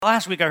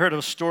Last week I heard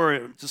a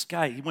story. This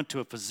guy, he went to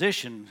a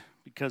physician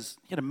because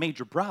he had a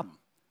major problem.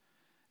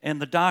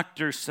 And the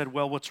doctor said,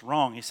 well, what's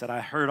wrong? He said, I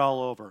hurt all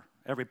over.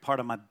 Every part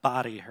of my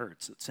body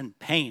hurts. It's in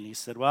pain. He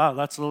said, well,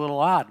 that's a little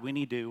odd. We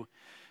need to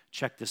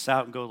check this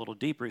out and go a little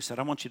deeper. He said,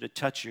 I want you to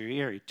touch your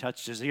ear. He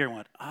touched his ear and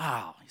went,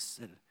 ow. He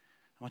said,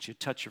 I want you to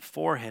touch your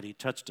forehead. He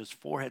touched his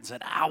forehead and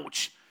said,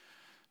 ouch.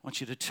 I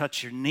want you to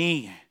touch your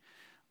knee.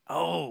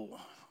 Oh,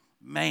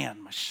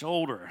 man, my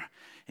shoulder.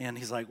 And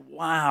he's like,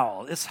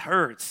 wow, this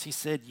hurts. He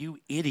said, you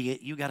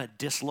idiot, you got a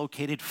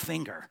dislocated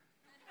finger.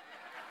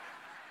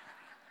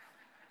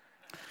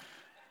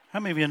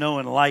 How many of you know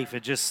in life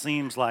it just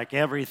seems like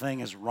everything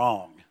is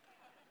wrong?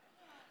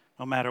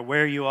 No matter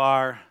where you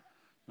are,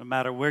 no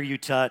matter where you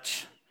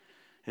touch,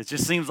 it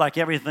just seems like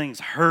everything's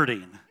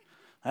hurting.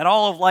 And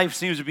all of life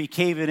seems to be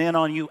caving in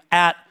on you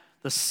at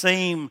the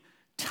same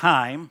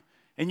time.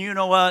 And you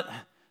know what?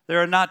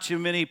 There are not too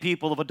many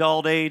people of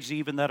adult age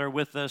even that are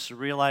with us who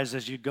realize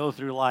as you go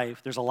through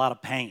life, there's a lot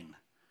of pain.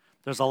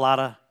 There's a lot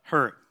of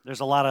hurt. There's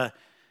a lot of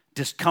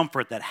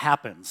discomfort that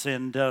happens.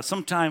 And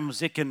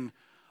sometimes it can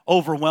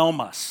overwhelm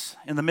us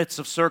in the midst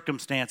of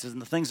circumstances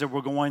and the things that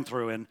we're going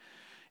through.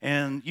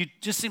 And it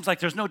just seems like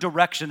there's no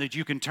direction that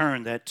you can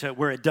turn that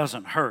where it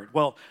doesn't hurt.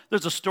 Well,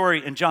 there's a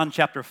story in John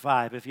chapter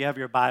 5. If you have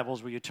your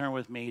Bibles, will you turn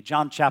with me?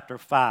 John chapter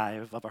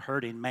 5 of a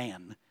hurting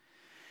man.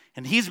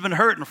 And he's been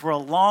hurting for a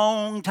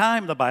long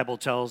time, the Bible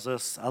tells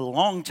us, a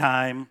long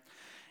time.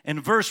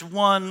 In verse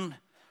 1,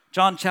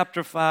 John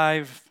chapter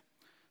 5,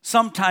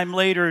 sometime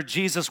later,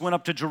 Jesus went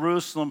up to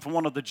Jerusalem for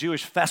one of the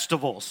Jewish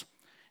festivals.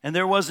 And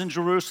there was in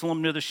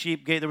Jerusalem near the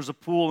sheep gate, there was a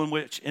pool in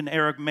which in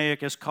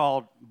Aramaic is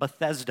called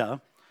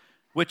Bethesda,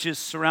 which is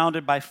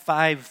surrounded by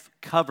 5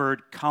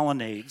 covered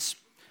colonnades.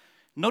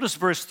 Notice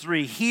verse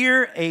 3,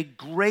 here a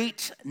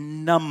great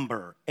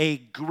number, a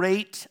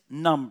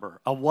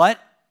what?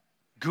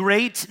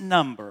 Great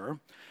number.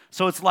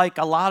 So it's like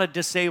a lot of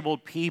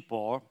disabled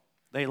people.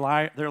 They're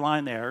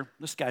lying there.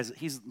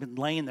 He's been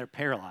laying there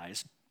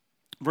paralyzed.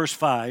 Verse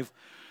 5,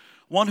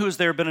 one who has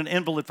there been an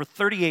invalid for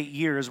 38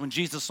 years, when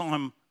Jesus saw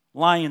him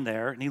lying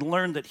there, and he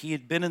learned that he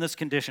had been in this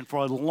condition for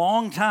a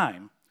long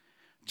time,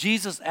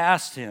 Jesus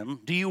asked him,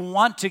 do you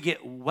want to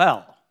get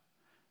well?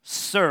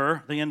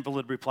 Sir, the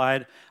invalid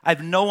replied, I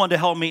have no one to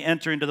help me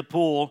enter into the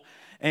pool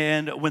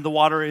and when the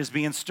water is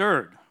being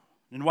stirred.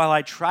 And while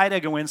I try to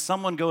go in,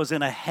 someone goes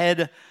in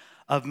ahead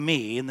of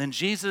me. And then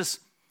Jesus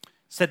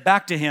said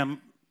back to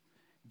him,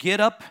 get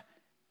up,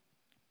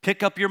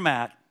 pick up your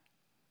mat,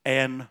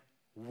 and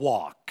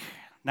walk.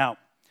 Now,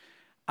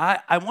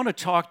 I want to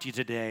talk to you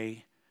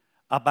today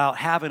about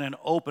having an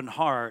open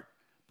heart,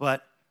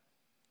 but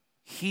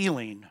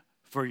healing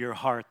for your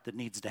heart that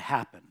needs to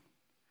happen.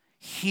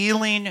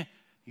 Healing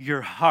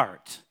your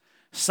heart.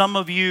 Some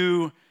of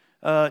you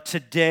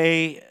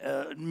today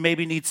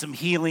maybe need some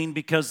healing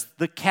because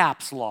the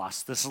Caps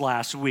lost this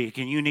last week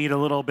and you need a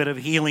little bit of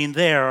healing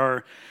there.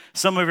 Or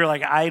some of you are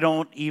like, I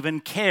don't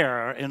even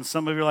care. And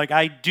some of you are like,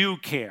 I do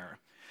care.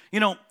 You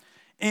know,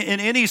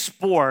 in any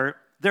sport,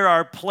 there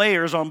are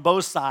players on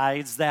both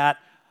sides that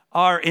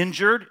are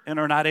injured and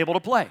are not able to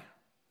play.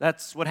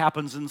 That's what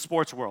happens in the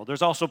sports world.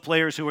 There's also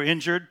players who are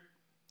injured,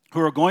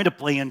 who are going to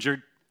play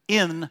injured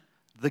in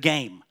the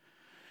game.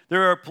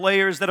 There are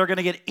players that are going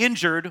to get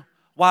injured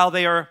while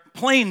they are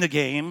playing the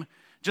game,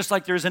 just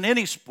like there's in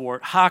any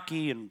sport,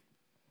 hockey and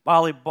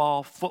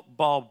volleyball,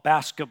 football,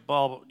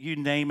 basketball, you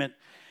name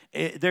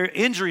it. Their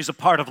injury is a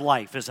part of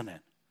life, isn't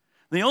it?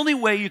 The only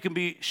way you can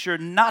be sure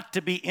not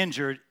to be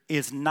injured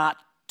is not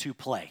to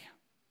play.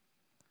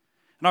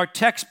 And our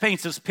text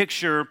paints this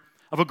picture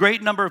of a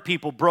great number of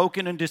people,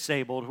 broken and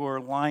disabled, who are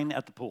lying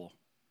at the pool.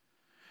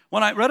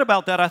 When I read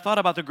about that, I thought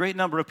about the great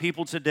number of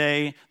people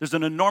today. There's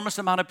an enormous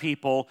amount of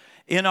people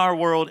in our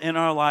world, in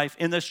our life,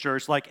 in this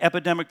church, like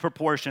epidemic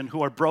proportion,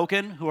 who are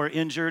broken, who are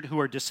injured, who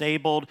are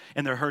disabled,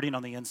 and they're hurting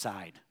on the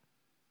inside.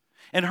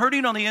 And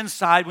hurting on the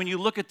inside, when you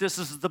look at this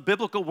is the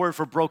biblical word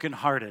for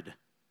brokenhearted.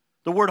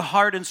 The word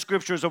heart in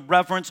Scripture is a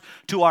reference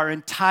to our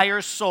entire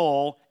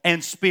soul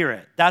and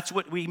spirit. That's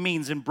what it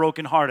means in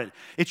brokenhearted.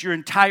 It's your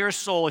entire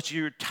soul, it's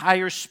your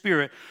entire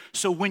spirit.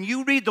 So when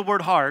you read the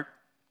word heart,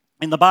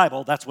 in the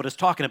Bible, that's what it's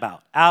talking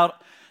about.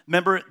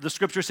 Remember, the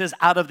Scripture says,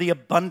 out of the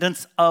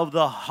abundance of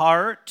the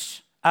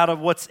heart, out of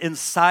what's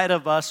inside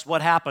of us,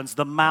 what happens?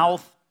 The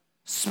mouth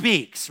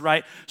speaks,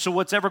 right? So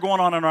what's ever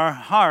going on in our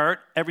heart,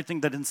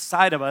 everything that's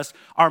inside of us,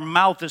 our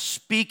mouth is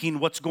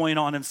speaking what's going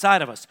on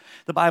inside of us.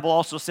 The Bible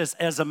also says,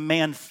 as a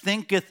man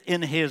thinketh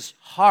in his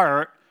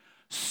heart,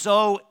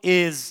 so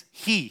is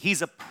he.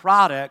 He's a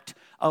product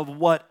of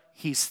what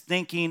he's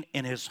thinking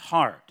in his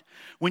heart.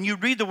 When you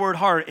read the word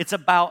heart, it's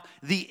about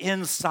the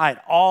inside,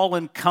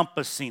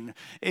 all-encompassing.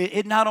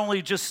 It not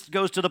only just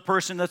goes to the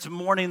person that's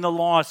mourning the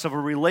loss of a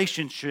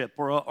relationship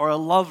or a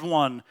loved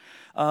one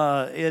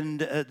in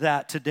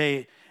that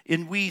today.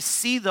 And we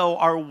see, though,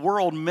 our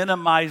world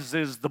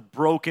minimizes the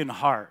broken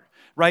heart.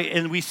 right?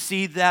 And we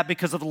see that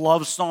because of the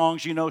love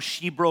songs,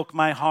 She Broke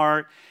My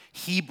Heart,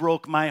 He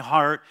Broke My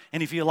Heart.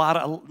 And if you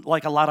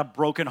like a lot of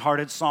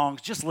broken-hearted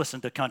songs, just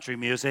listen to country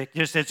music.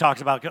 It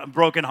talks about a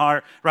broken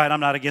heart, right? I'm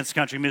not against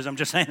country music. I'm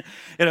just saying,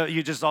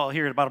 you just all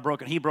hear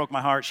about He broke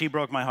my heart, she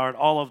broke my heart,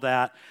 all of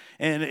that.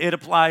 And it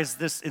applies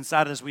this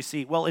inside of this we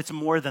see, well, it's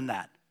more than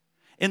that.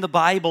 In the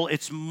Bible,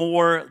 it's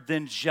more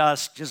than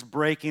just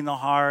breaking the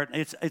heart.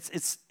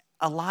 It's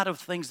a lot of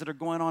things that are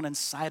going on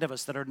inside of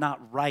us that are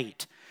not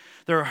right.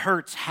 There are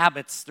hurts,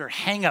 habits, there are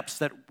hang-ups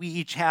that we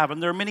each have.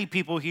 And there are many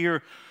people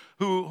here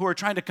who are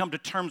trying to come to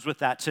terms with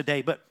that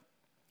today. But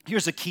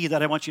here's a key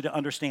that I want you to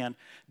understand.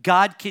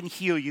 God can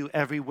heal you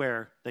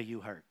everywhere that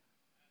you hurt.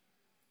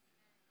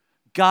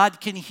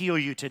 God can heal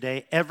you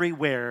today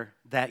everywhere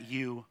that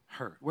you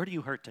hurt. Where do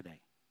you hurt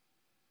today?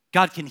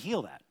 God can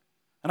heal that.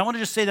 And I want to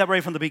just say that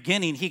right from the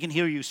beginning. He can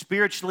heal you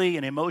spiritually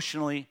and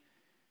emotionally.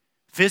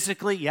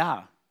 Physically,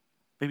 yeah.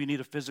 Maybe you need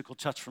a physical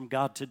touch from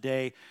God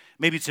today.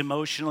 Maybe it's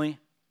emotionally.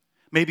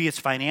 Maybe it's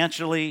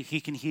financially. He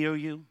can heal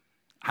you.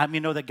 How many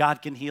know that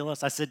God can heal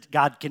us? I said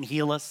God can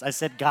heal us. I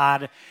said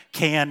God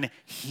can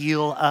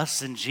heal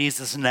us in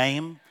Jesus'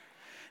 name.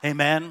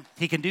 Amen.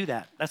 He can do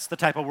that. That's the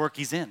type of work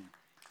he's in.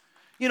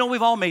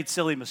 We've all made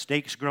silly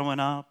mistakes growing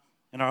up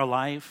in our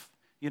life,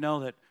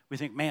 that we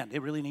think, man,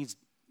 it really needs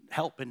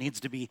help. It needs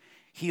to be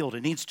healed.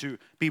 It needs to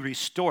be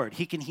restored.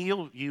 He can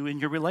heal you in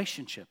your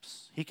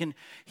relationships.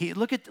 He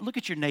look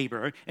at your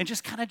neighbor and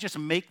just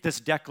make this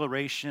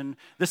declaration,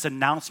 this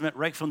announcement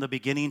right from the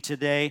beginning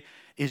today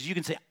is you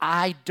can say,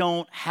 I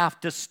don't have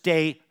to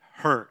stay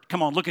hurt.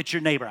 Come on, look at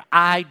your neighbor.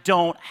 I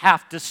don't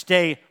have to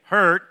stay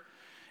hurt.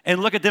 And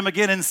look at them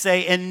again and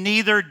say, and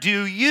neither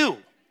do you.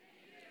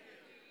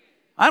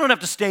 I don't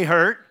have to stay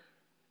hurt.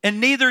 And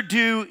neither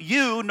do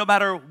you, no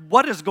matter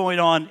what is going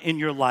on in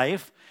your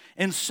life.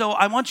 And so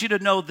I want you to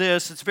know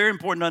this. It's very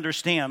important to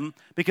understand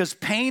because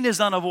pain is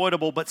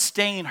unavoidable, but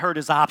staying hurt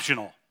is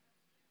optional,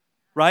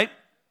 right?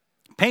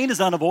 Pain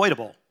is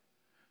unavoidable.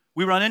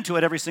 We run into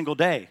it every single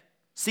day,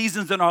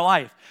 seasons in our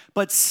life.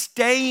 But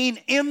staying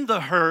in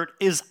the hurt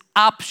is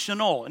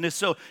optional. And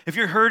so if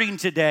you're hurting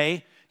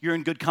today, you're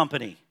in good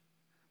company.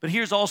 But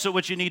here's also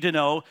what you need to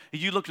know.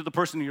 You look to the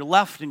person to your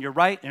left and your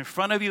right, in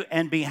front of you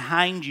and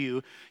behind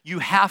you. You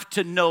have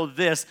to know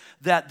this,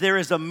 that there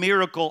is a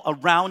miracle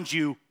around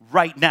you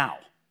right now.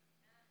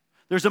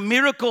 There's a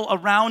miracle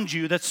around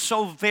you that's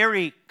so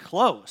very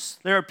close.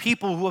 There are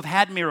people who have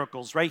had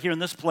miracles right here in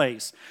this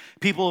place.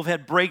 People who have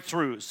had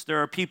breakthroughs.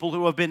 There are people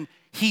who have been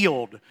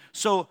healed.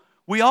 So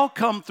we all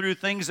come through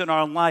things in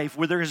our life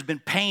where there has been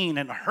pain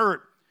and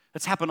hurt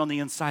that's happened on the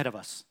inside of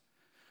us.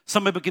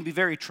 Some of it can be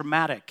very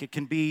traumatic. It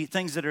can be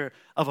things that are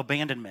of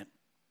abandonment.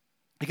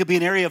 It could be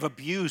an area of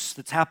abuse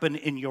that's happened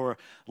in your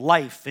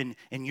life, and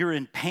you're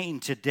in pain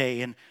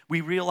today. And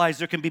we realize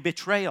there can be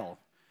betrayal.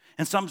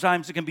 And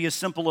sometimes it can be as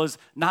simple as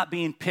not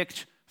being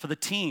picked for the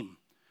team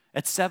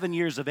at 7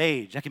 years of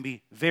age. That can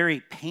be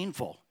very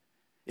painful.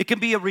 It can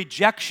be a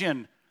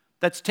rejection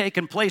that's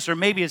taken place, or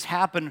maybe has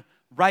happened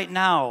right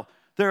now.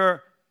 There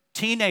are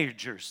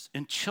teenagers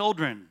and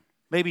children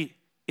maybe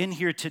in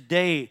here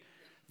today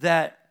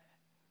that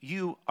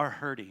you are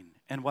hurting.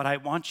 And what I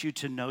want you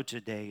to know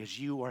today is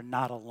you are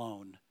not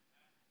alone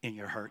in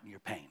your hurt and your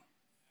pain.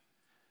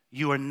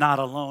 You are not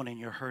alone in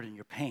your hurt and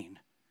your pain.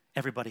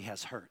 Everybody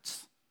has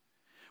hurts.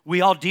 We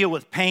all deal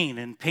with pain,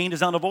 and pain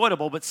is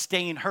unavoidable, but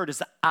staying hurt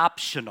is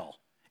optional.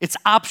 It's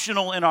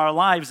optional in our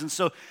lives. And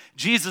so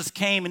Jesus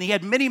came, and he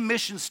had many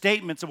mission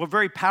statements that were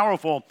very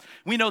powerful.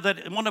 We know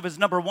that one of his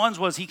number ones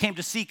was he came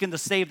to seek and to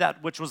save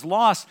that which was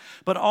lost.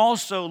 But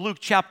also Luke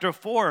chapter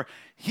 4,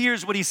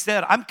 here's what he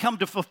said. I'm come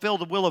to fulfill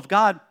the will of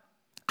God.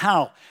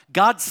 How?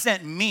 God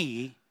sent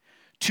me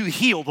to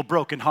heal the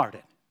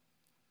brokenhearted.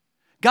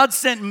 God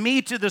sent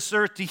me to this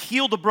earth to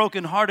heal the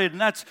brokenhearted,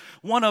 and that's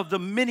one of the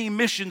many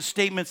mission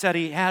statements that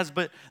he has,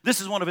 but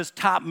this is one of his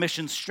top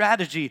mission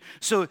strategy.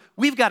 So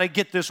we've got to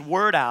get this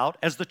word out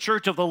as the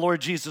church of the Lord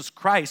Jesus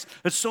Christ,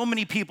 that so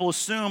many people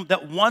assume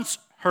that once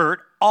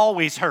hurt,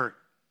 always hurt.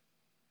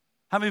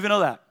 How many of you know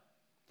that?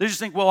 They just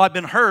think, well, I've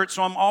been hurt,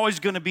 so I'm always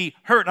going to be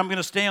hurt. I'm going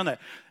to stay on that.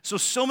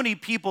 So many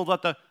people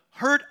let the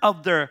hurt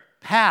of their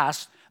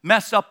past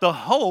mess up the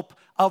hope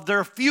of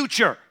their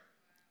future.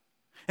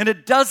 And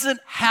it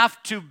doesn't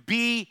have to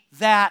be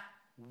that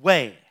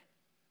way.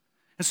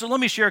 And so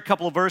let me share a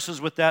couple of verses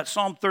with that.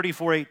 Psalm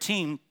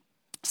 34:18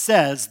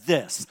 says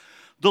this.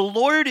 The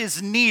Lord is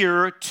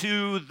near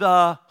to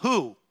the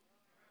who?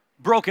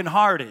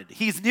 Brokenhearted.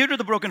 He's near to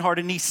the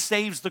brokenhearted, and he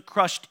saves the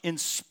crushed in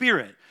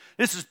spirit.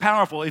 This is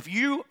powerful. If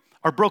you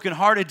are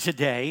brokenhearted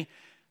today,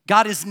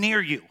 God is near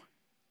you.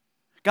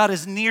 God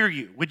is near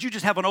you. Would you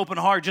just have an open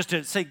heart just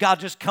to say, God,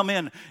 just come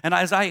in. And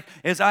as I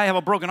have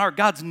a broken heart,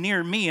 God's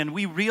near me. And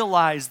we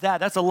realize that.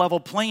 That's a level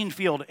playing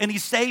field. And he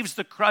saves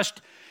the crushed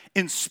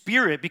in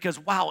spirit because,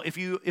 wow, if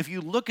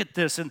you look at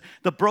this and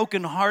the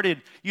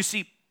brokenhearted, you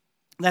see,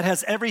 that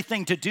has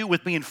everything to do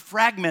with being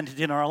fragmented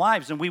in our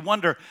lives. And we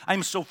wonder,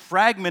 I'm so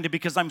fragmented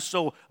because I'm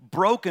so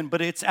broken.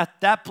 But it's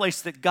at that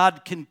place that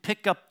God can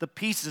pick up the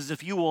pieces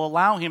if you will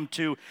allow him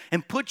to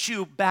and put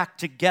you back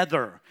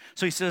together.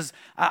 So he says,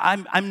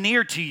 I'm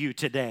near to you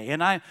today.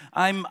 And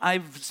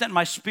I've sent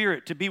my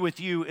spirit to be with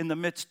you in the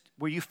midst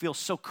where you feel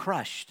so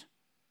crushed.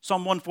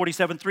 Psalm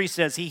 147:3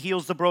 says, he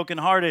heals the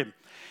brokenhearted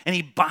and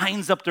he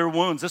binds up their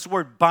wounds. This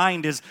word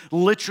bind is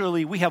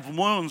literally, we have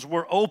wounds.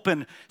 We're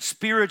open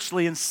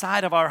spiritually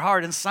inside of our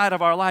heart, inside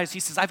of our lives.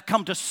 He says, I've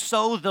come to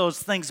sew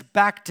those things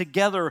back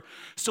together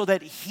so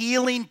that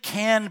healing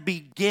can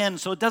begin,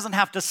 so it doesn't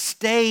have to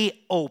stay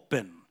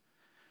open.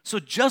 So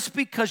just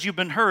because you've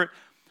been hurt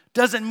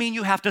doesn't mean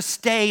you have to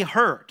stay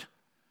hurt.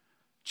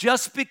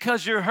 Just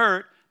because you're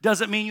hurt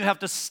doesn't mean you have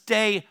to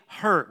stay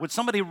hurt. Would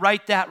somebody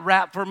write that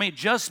rap for me?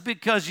 Just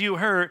because you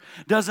hurt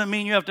doesn't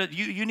mean you have to,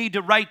 you need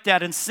to write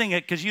that and sing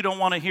it because you don't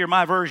want to hear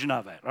my version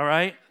of it, all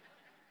right?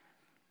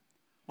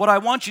 What I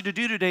want you to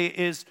do today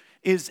is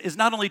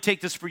not only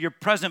take this for your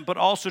present, but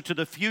also to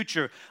the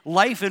future.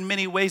 Life in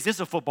many ways is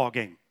a football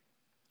game.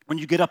 When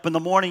you get up in the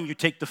morning, you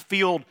take the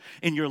field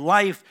in your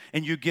life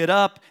and you get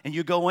up and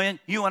you go in.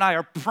 You and I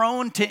are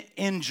prone to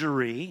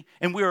injury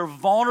and we are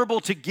vulnerable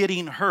to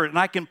getting hurt. And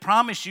I can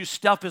promise you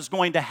stuff is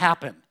going to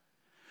happen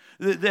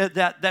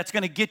that's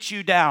going to get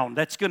you down,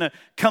 that's going to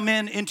come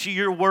into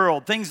your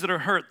world, things that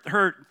are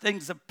hurt,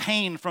 things of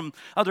pain from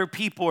other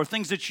people or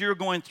things that you're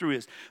going through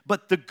is.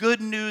 But the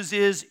good news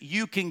is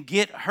you can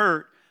get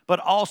hurt, but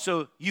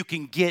also you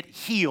can get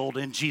healed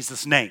in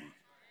Jesus' name.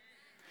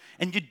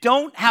 And you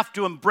don't have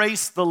to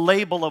embrace the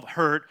label of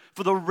hurt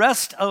for the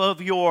rest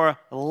of your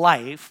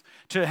life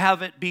to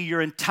have it be your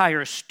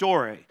entire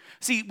story.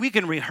 See, we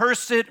can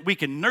rehearse it, we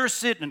can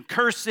nurse it and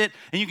curse it,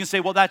 and you can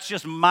say, well, that's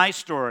just my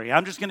story.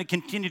 I'm just going to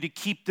continue to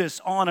keep this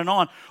on and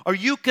on. Or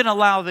you can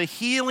allow the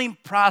healing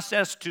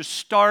process to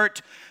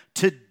start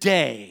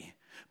today.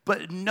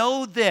 But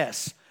know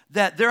this,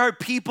 that there are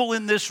people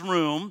in this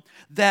room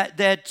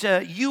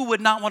that you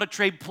would not want to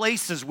trade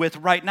places with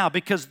right now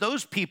because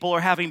those people are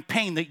having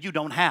pain that you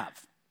don't have.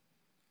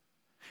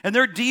 And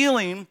they're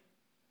dealing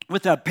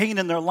with that pain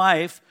in their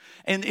life,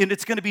 and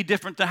it's going to be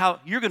different than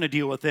how you're going to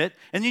deal with it.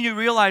 And then you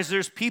realize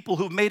there's people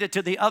who've made it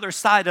to the other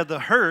side of the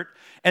hurt,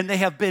 and they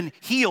have been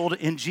healed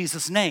in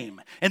Jesus'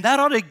 name. And that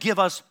ought to give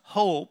us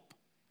hope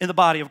in the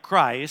body of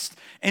Christ.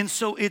 And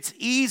so it's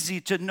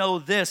easy to know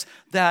this,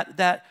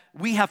 that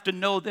we have to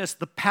know this.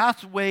 The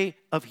pathway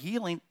of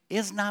healing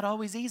is not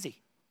always easy.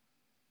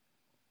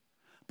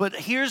 But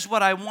here's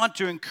what I want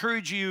to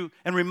encourage you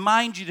and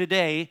remind you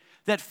today,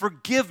 that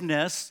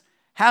forgiveness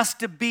has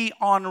to be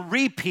on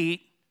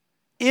repeat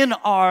in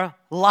our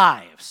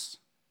lives.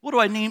 What do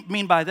I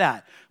mean by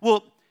that?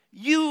 Well,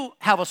 you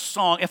have a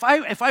song. If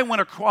I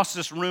went across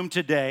this room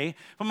today,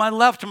 from my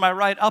left to my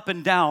right, up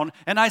and down,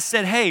 and I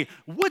said, hey,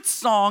 what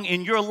song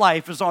in your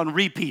life is on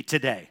repeat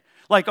today?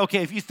 Like,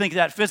 okay, if you think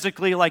that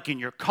physically, like in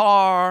your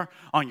car,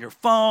 on your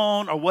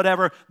phone, or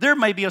whatever, there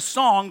may be a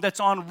song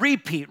that's on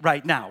repeat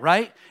right now,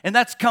 right? And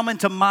that's coming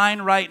to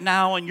mind right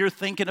now, and you're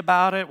thinking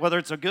about it, whether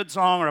it's a good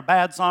song or a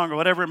bad song or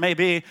whatever it may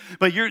be,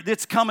 but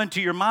it's coming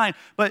to your mind.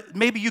 But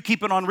maybe you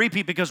keep it on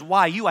repeat because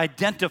why? You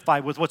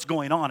identify with what's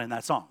going on in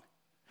that song.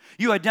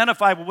 You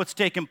identify with what's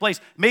taking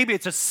place. Maybe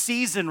it's a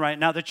season right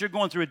now that you're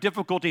going through a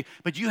difficulty,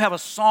 but you have a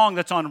song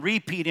that's on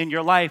repeat in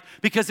your life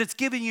because it's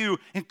giving you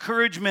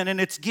encouragement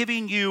and it's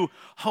giving you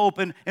hope.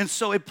 And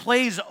so it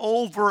plays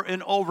over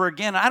and over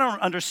again. I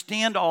don't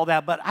understand all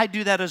that, but I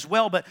do that as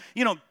well. But,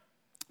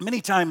 many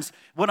times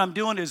what I'm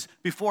doing is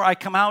before I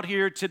come out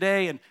here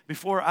today and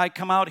before I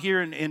come out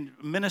here and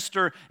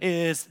minister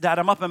is that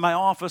I'm up in my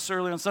office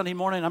early on Sunday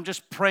morning. I'm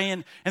just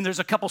praying, and there's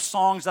a couple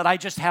songs that I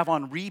just have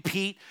on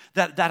repeat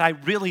that I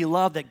really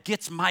love that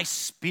gets my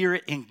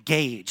spirit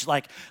engaged.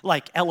 Like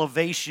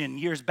Elevation,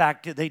 years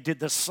back, they did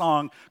this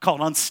song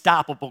called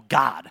Unstoppable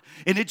God.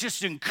 And it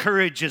just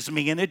encourages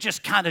me, and it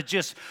just kind of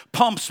just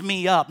pumps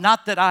me up.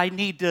 Not that I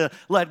need to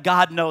let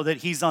God know that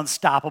he's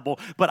unstoppable,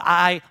 but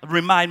I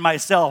remind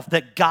myself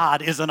that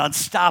God is an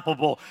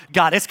unstoppable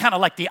God. It's kind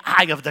of like the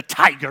eye of the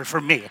tiger for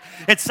me.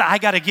 I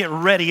got to get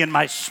ready in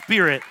my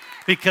spirit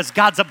because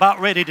God's about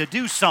ready to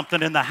do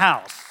something in the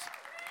house.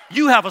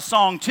 You have a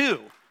song too.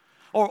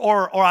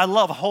 Or I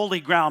love Holy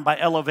Ground by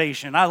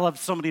Elevation. I love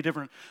so many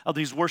different of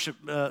these worship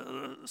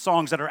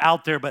songs that are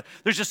out there, but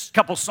there's just a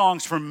couple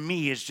songs for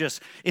me.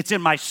 It's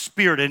in my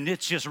spirit, and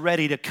it's just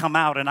ready to come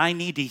out, and I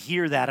need to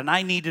hear that, and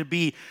I need to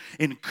be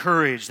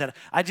encouraged. That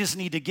I just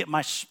need to get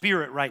my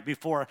spirit right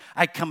before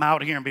I come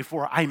out here and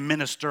before I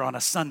minister on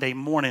a Sunday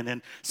morning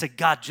and say,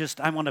 God,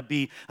 I want to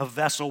be a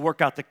vessel,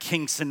 work out the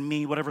kinks in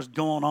me, whatever's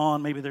going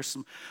on. Maybe there's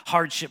some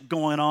hardship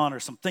going on or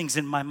some things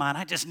in my mind.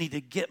 I just need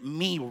to get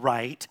me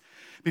right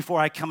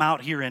before I come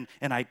out here and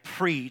I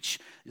preach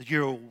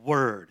your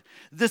word.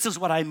 This is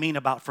what I mean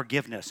about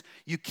forgiveness.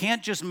 You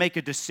can't just make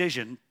a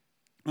decision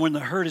when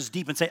the hurt is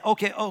deep and say,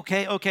 okay,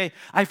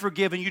 I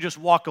forgive, and you just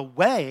walk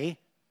away.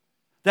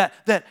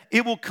 That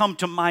it will come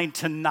to mind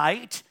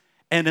tonight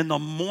and in the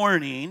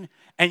morning,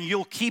 and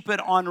you'll keep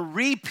it on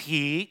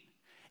repeat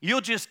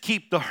you'll just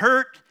keep the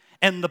hurt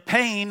and the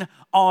pain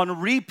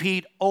on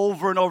repeat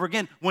over and over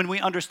again when we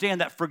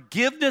understand that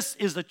forgiveness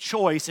is a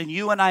choice, and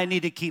you and I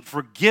need to keep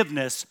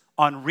forgiveness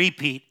on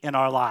repeat in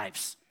our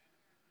lives.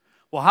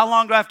 Well, how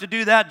long do I have to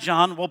do that,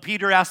 John? Well,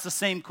 Peter asked the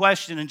same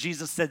question, and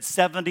Jesus said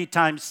 70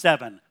 times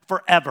 7,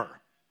 forever,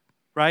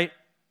 right?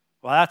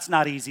 Well, that's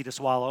not easy to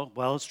swallow.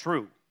 Well, it's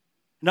true.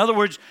 In other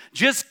words,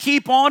 just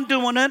keep on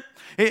doing it.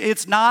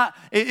 It's not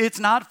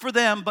for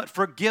them, but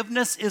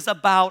forgiveness is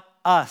about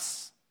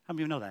us. How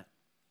many of you know that?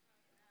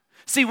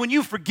 See, when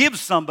you forgive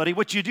somebody,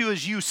 what you do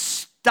is you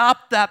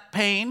stop that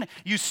pain.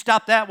 You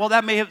stop that. Well,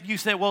 that may have, you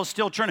say, well, it's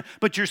still turning,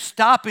 but you're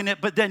stopping it,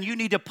 but then you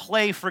need to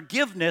play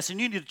forgiveness, and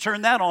you need to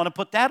turn that on and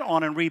put that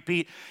on and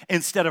repeat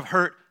instead of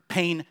hurt,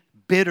 pain,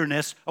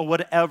 bitterness, or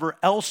whatever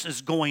else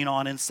is going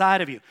on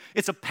inside of you.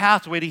 It's a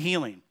pathway to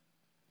healing.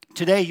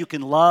 Today, you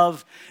can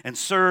love and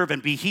serve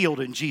and be healed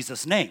in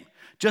Jesus' name.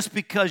 Just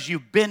because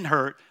you've been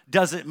hurt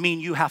doesn't mean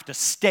you have to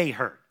stay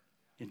hurt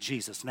in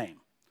Jesus' name.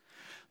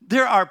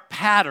 There are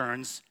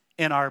patterns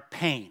in our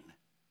pain.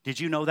 Did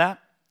you know that?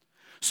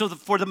 So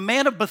for the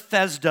man of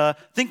Bethesda,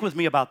 think with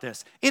me about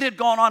this. It had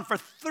gone on for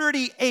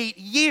 38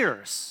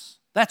 years.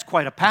 That's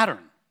quite a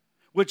pattern,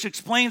 which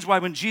explains why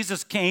when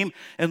Jesus came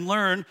and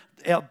learned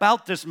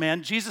about this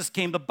man, Jesus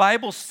came, the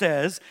Bible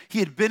says he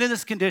had been in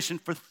this condition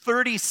for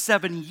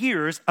 37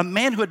 years, a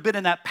man who had been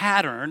in that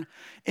pattern,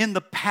 in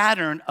the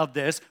pattern of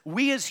this.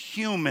 We as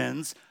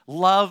humans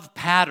love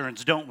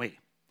patterns, don't we?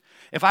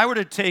 If I were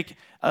to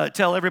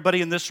tell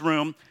everybody in this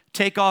room,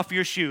 take off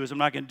your shoes. I'm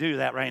not going to do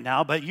that right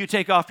now, but you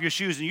take off your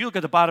shoes and you look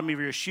at the bottom of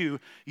your shoe,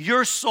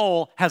 your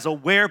soul has a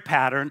wear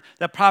pattern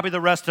that probably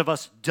the rest of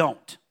us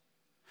don't.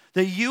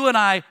 That you and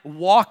I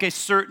walk a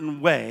certain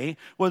way,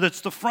 whether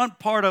it's the front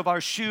part of our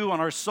shoe on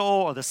our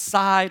sole or the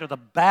side or the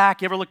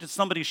back. You ever looked at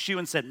somebody's shoe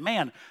and said,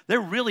 man, they're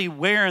really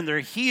wearing their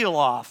heel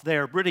off.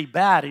 They're pretty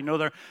bad.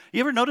 You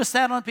ever notice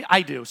that on people?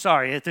 I do.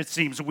 Sorry, it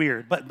seems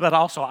weird, but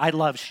also I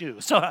love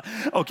shoes. So,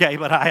 okay,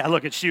 but I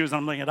look at shoes and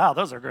I'm thinking, oh,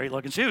 those are great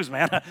looking shoes,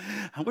 man.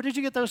 Where did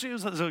you get those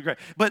shoes? Those are great.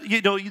 But,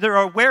 there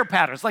are wear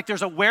patterns. Like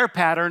there's a wear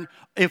pattern.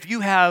 If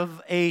you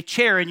have a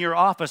chair in your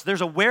office,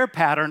 there's a wear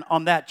pattern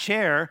on that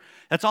chair.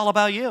 That's all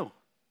about you.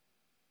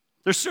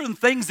 There's certain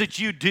things that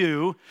you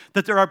do,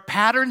 that there are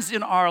patterns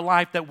in our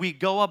life that we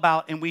go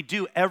about and we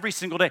do every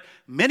single day.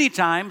 Many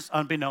times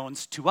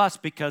unbeknownst to us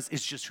because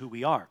it's just who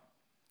we are.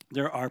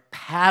 There are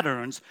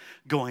patterns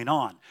going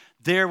on.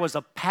 There was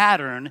a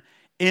pattern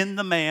in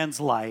the man's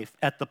life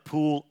at the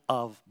pool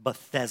of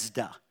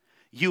Bethesda.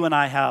 You and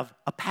I have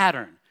a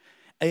pattern.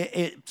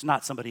 It's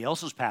not somebody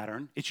else's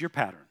pattern. It's your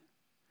pattern.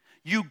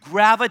 You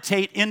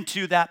gravitate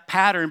into that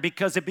pattern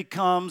because it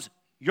becomes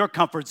your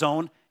comfort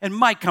zone and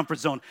my comfort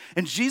zone.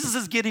 And Jesus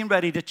is getting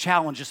ready to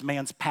challenge this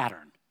man's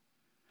pattern.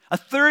 A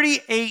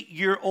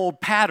 38-year-old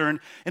pattern.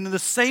 And in the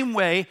same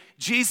way,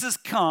 Jesus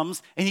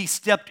comes and he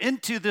stepped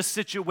into this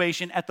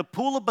situation at the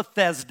pool of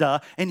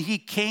Bethesda, and he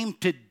came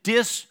to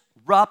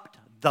disrupt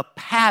the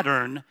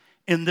pattern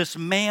in this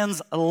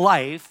man's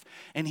life.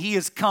 And he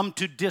has come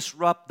to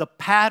disrupt the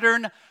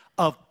pattern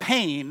of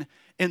pain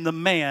in the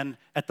man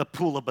at the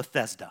pool of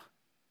Bethesda.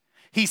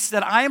 He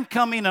said, I am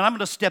coming and I'm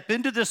going to step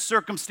into this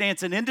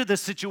circumstance and into this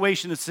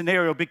situation and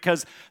scenario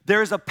because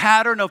there's a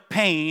pattern of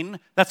pain,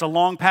 that's a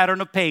long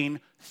pattern of pain,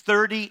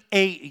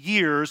 38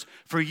 years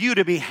for you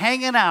to be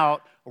hanging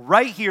out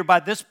right here by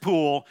this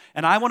pool,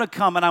 and I want to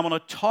come and I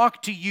want to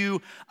talk to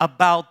you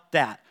about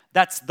that.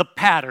 That's the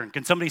pattern.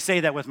 Can somebody say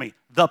that with me?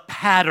 The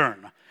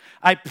pattern.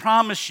 I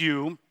promise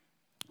you,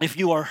 if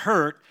you are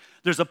hurt,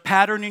 there's a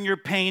pattern in your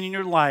pain in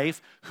your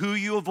life, who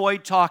you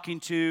avoid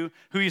talking to,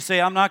 who you say,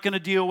 I'm not going to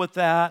deal with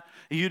that.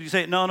 You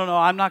say, no,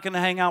 I'm not going to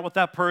hang out with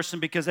that person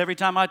because every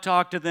time I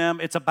talk to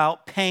them, it's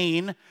about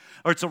pain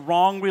or it's a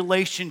wrong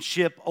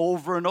relationship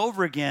over and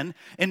over again.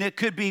 And it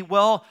could be,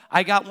 well,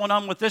 I got one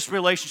on with this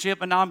relationship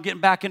and now I'm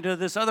getting back into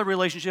this other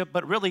relationship,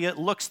 but really it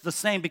looks the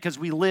same because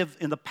we live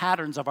in the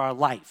patterns of our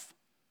life.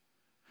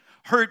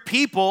 Hurt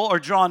people are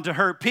drawn to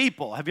hurt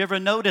people. Have you ever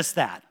noticed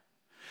that?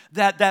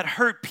 That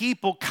hurt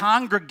people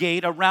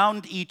congregate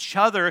around each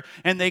other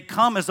and they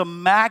come as a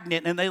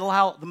magnet, and they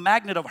allow the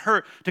magnet of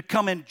hurt to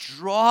come and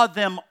draw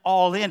them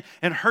all in,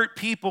 and hurt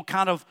people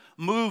kind of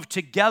move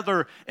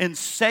together in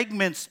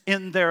segments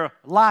in their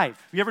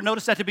life. Have you ever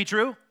noticed that to be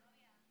true?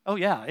 Oh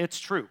yeah, it's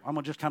true. I'm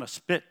going to just kind of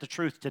spit the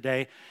truth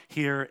today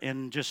here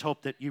and just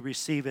hope that you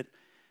receive it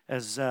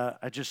as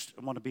I just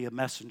want to be a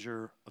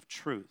messenger of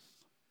truth.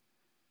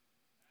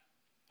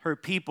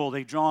 Hurt people,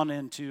 they're drawn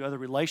into other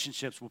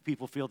relationships where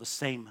people feel the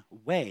same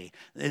way.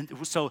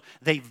 And so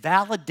they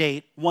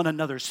validate one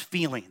another's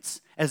feelings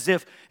as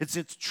if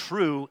it's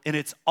true and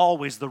it's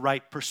always the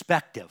right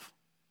perspective.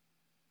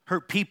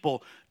 Hurt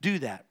people do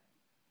that.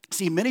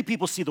 See, many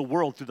people see the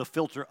world through the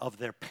filter of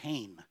their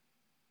pain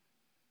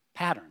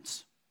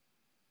patterns.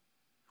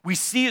 We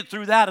see it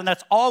through that, and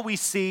that's all we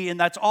see, and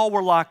that's all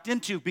we're locked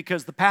into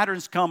because the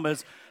patterns come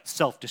as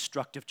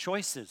self-destructive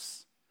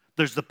choices.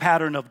 There's the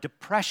pattern of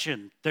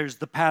depression. There's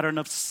the pattern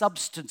of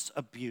substance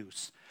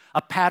abuse,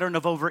 a pattern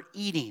of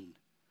overeating,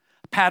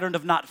 a pattern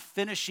of not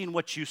finishing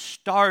what you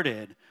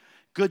started.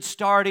 Good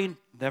starting,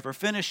 never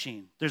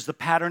finishing. There's the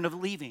pattern of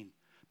leaving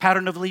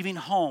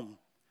home,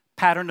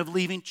 pattern of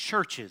leaving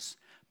churches,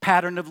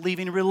 pattern of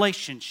leaving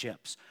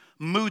relationships.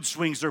 Mood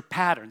swings are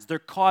patterns. They're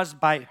caused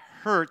by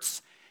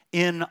hurts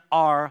in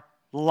our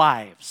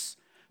lives.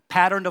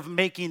 Pattern of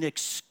making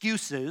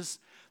excuses,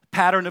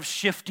 pattern of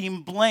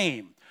shifting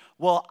blame.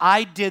 Well,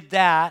 I did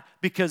that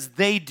because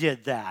they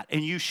did that.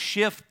 And you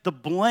shift the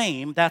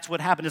blame, that's what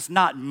happened. It's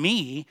not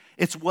me,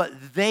 it's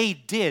what they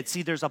did.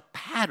 See, there's a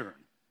pattern.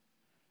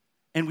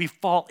 And we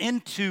fall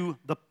into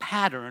the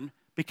pattern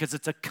because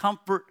it's a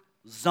comfort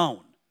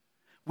zone.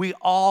 We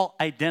all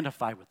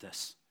identify with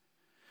this.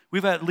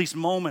 We've had at least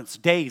moments,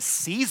 days,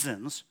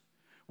 seasons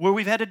where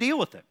we've had to deal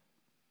with it.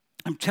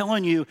 I'm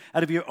telling you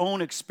out of your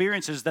own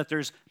experiences that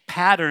there's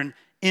pattern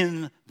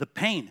in the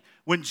pain.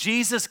 When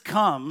Jesus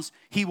comes,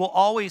 he will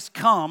always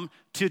come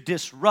to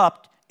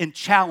disrupt and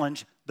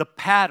challenge the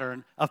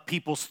pattern of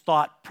people's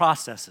thought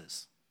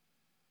processes.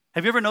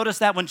 Have you ever noticed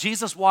that when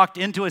Jesus walked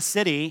into a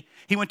city,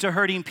 he went to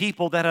hurting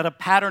people that had a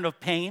pattern of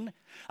pain,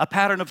 a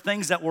pattern of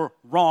things that were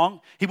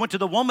wrong? He went to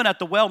the woman at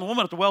the well, and the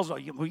woman at the well was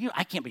like, well,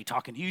 I can't be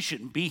talking to you. You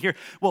shouldn't be here.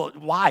 Well,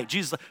 why?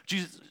 Jesus,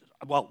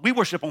 well, we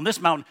worship on this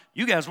mountain.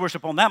 You guys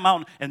worship on that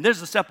mountain, and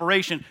there's a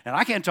separation, and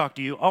I can't talk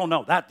to you. Oh,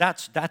 no,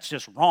 that's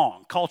just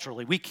wrong.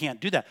 Culturally, we can't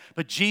do that.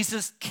 But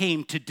Jesus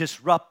came to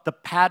disrupt the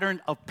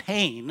pattern of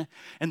pain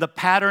and the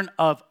pattern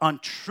of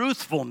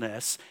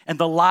untruthfulness and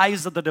the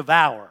lies of the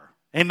devourer.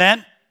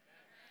 Amen?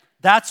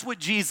 That's what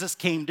Jesus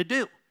came to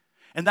do.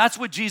 And that's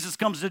what Jesus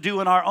comes to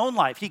do in our own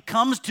life. He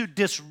comes to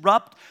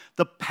disrupt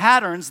the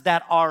patterns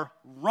that are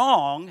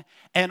wrong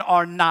and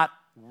are not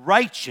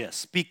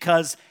righteous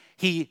because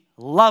he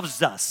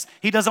loves us.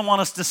 He doesn't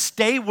want us to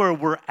stay where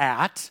we're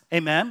at.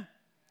 Amen?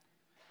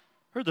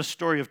 Heard the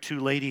story of two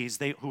ladies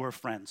who are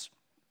friends.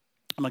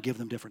 I'm going to give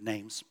them different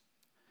names.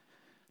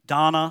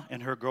 Donna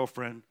and her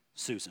girlfriend,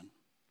 Susan.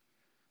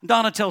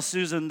 Donna tells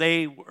Susan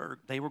they were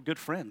good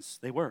friends.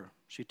 They were.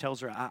 She tells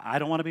her, I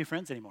don't want to be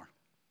friends anymore.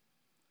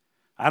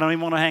 I don't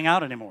even want to hang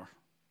out anymore.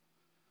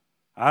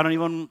 I don't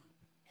even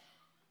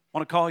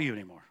want to call you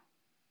anymore.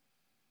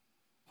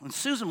 When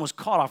Susan was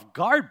caught off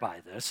guard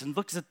by this and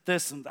looks at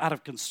this and out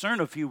of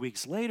concern a few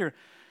weeks later,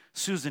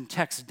 Susan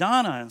texts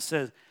Donna and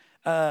says,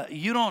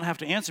 you don't have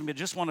to answer me. I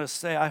just want to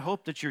say I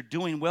hope that you're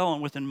doing well.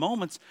 And within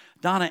moments,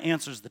 Donna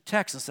answers the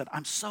text and said,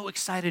 I'm so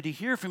excited to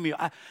hear from you.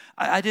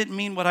 I didn't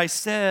mean what I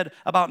said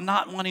about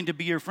not wanting to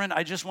be your friend.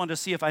 I just wanted to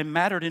see if I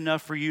mattered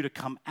enough for you to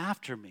come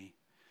after me.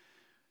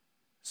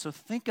 So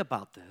think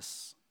about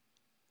this.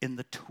 In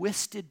the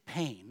twisted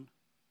pain,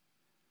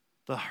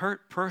 the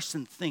hurt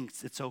person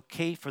thinks it's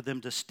okay for them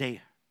to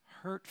stay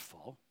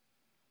hurtful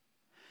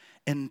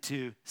and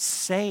to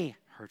say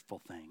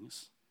hurtful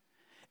things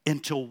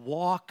and to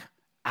walk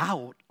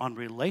out on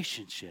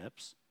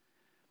relationships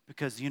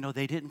because,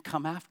 they didn't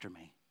come after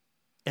me.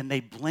 And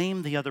they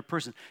blame the other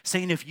person,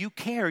 saying, if you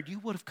cared, you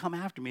would have come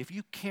after me. If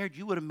you cared,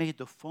 you would have made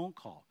the phone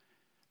call.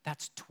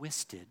 That's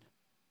twisted.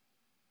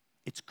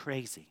 It's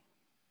crazy.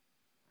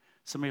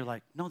 Some of you are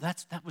like, no,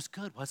 that was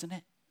good, wasn't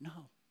it?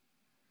 No.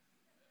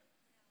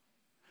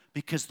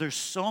 Because there's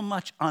so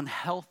much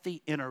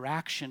unhealthy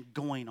interaction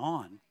going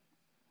on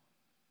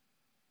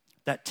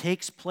that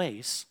takes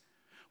place.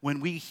 When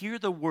we hear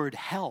the word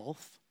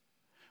health,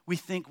 we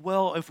think,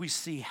 well, if we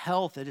see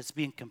health, that it's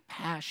being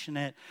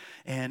compassionate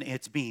and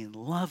it's being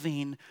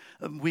loving.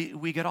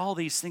 We get all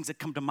these things that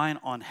come to mind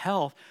on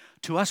health.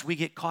 To us, we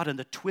get caught in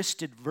the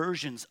twisted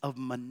versions of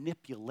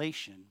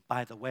manipulation.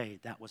 By the way,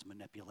 that was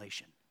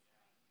manipulation.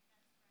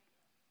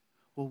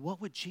 Well,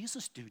 what would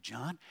Jesus do,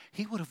 John?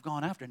 He would have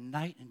gone after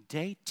night and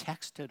day,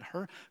 texted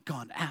her,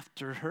 gone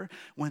after her.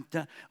 Well,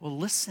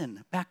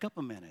 listen, back up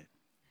a minute.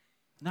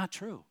 Not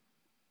true.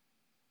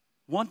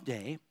 One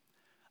day,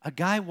 a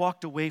guy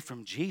walked away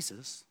from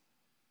Jesus,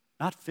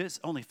 not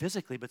only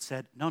physically, but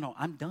said, no,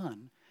 I'm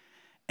done.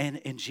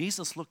 And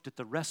Jesus looked at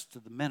the rest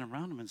of the men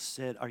around him and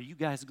said, are you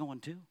guys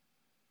going too?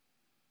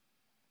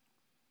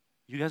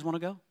 You guys want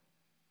to go?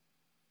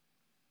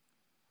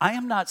 I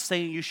am not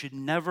saying you should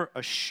never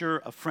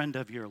assure a friend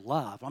of your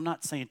love. I'm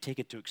not saying take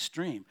it to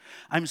extreme.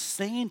 I'm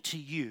saying to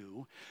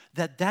you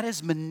that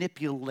is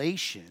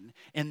manipulation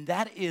and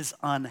that is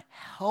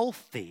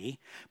unhealthy.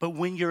 But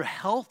when you're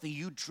healthy,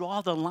 you draw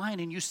the line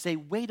and you say,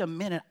 wait a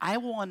minute, I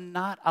will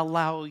not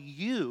allow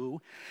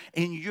you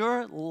in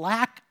your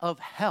lack of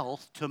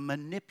health to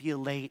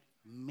manipulate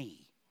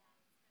me.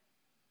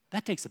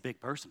 That takes a big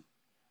person.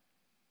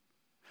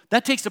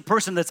 That takes a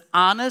person that's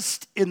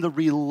honest in the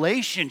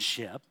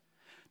relationship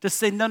to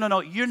say,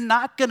 no, you're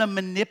not going to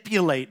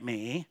manipulate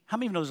me. How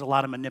many of you know there's a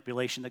lot of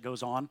manipulation that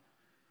goes on?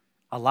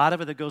 A lot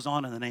of it that goes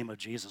on in the name of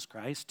Jesus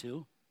Christ,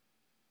 too.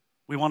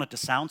 We want it to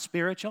sound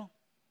spiritual.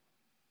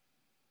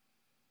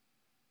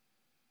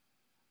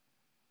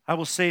 I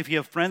will say if you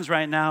have friends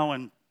right now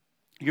and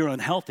you're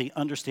unhealthy,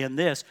 understand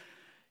this.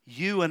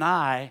 You and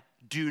I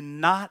do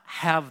not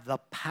have the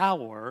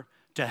power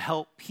to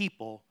help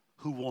people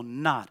who will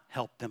not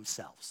help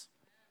themselves.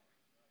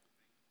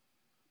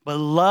 But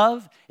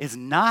love is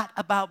not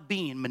about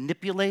being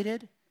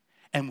manipulated,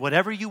 and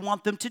whatever you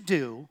want them to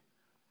do,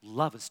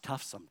 love is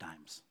tough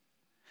sometimes.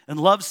 And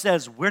love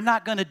says, we're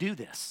not going to do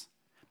this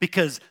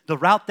because the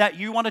route that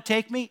you want to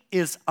take me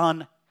is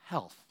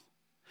unhealth.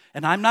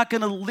 And I'm not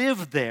going to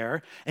live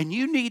there, and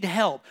you need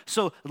help.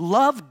 So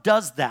love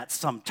does that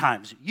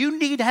sometimes. You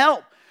need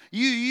help.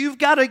 You've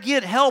got to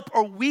get help,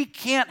 or we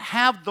can't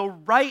have the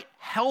right,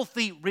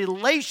 healthy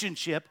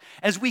relationship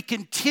as we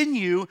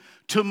continue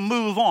to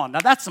move on. Now,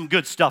 that's some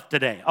good stuff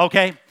today,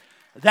 okay?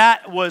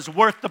 That was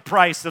worth the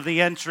price of the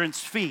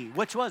entrance fee,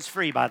 which was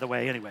free, by the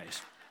way,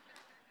 anyways.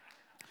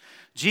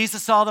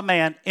 Jesus saw the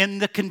man in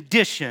the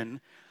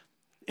condition,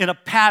 in a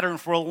pattern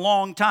for a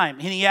long time.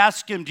 And he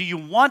asked him, do you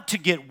want to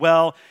get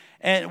well?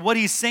 And what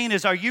he's saying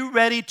is, are you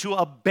ready to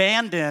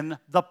abandon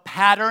the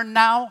pattern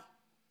now?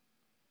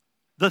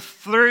 The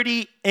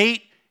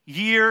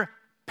 38-year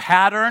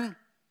pattern?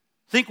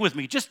 Think with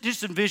me.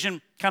 Just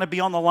envision kind of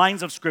beyond the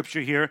lines of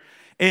Scripture here.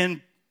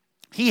 And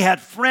he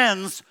had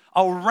friends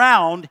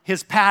around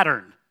his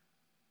pattern.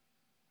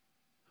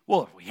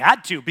 Well, we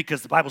had to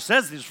because the Bible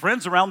says his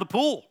friends around the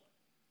pool.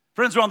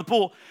 Friends around the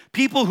pool.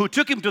 People who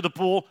took him to the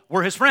pool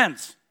were his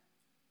friends.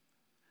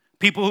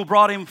 People who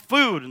brought him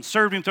food and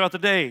served him throughout the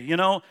day, you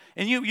know.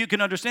 And you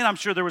can understand, I'm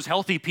sure there was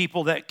healthy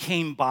people that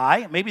came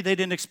by. Maybe they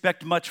didn't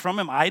expect much from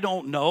him. I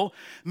don't know.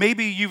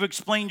 Maybe you've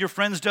explained your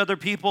friends to other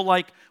people,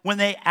 like when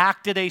they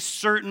acted a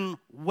certain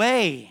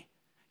way,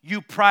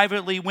 you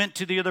privately went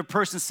to the other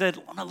person and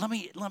said, let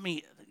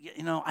me,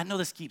 you know, I know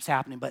this keeps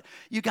happening, but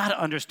you got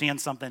to understand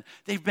something.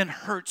 They've been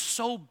hurt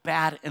so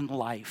bad in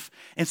life.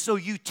 And so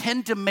you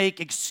tend to make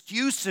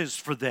excuses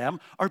for them,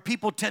 or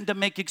people tend to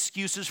make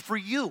excuses for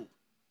you,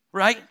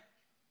 right?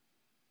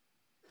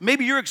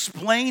 Maybe you're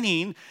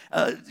explaining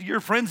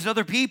your friends to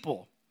other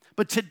people.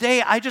 But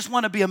today, I just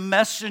want to be a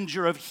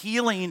messenger of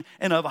healing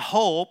and of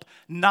hope,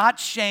 not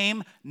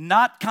shame,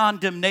 not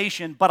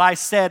condemnation, but I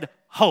said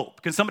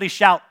hope. Can somebody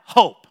shout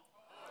hope?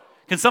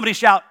 Can somebody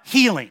shout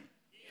healing?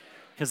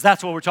 Because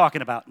that's what we're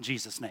talking about in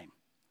Jesus' name.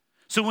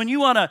 So when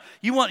you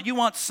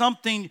want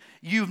something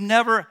you've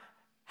never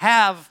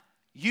have,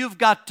 you've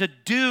got to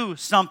do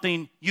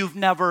something you've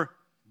never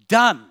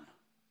done.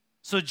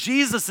 So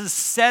Jesus is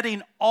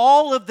setting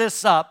all of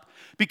this up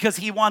because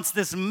he wants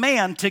this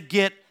man to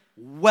get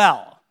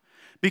well.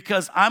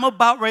 Because I'm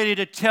about ready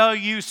to tell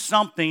you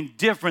something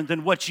different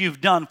than what you've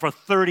done for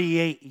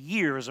 38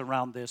 years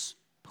around this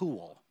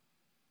pool.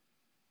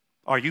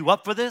 Are you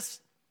up for this?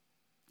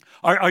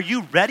 Are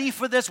you ready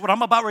for this? What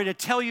I'm about ready to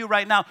tell you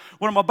right now,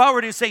 what I'm about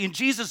ready to say, and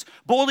Jesus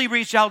boldly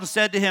reached out and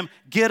said to him,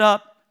 get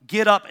up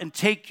and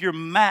take your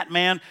mat,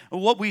 man. And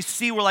what we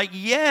see, we're like,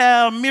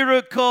 yeah,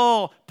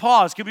 miracle.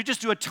 Pause. Can we just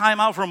do a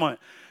timeout for a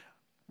moment?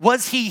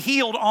 Was he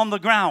healed on the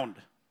ground?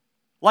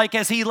 Like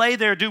as he lay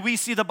there, do we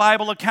see the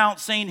Bible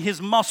account saying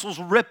his muscles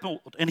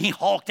rippled and he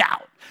hulked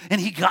out and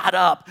he got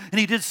up and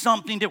he did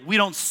something that we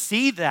don't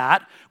see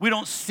that. We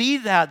don't see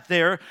that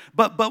there.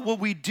 But what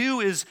we do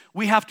is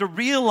we have to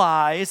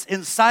realize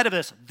inside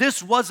of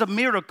this was a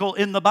miracle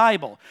in the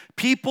Bible.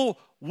 People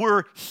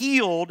were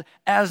healed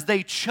as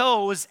they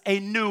chose a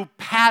new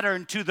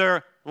pattern to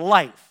their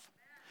life.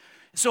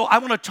 So I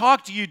want to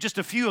talk to you just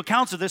a few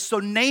accounts of this. So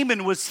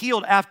Naaman was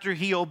healed after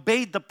he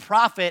obeyed the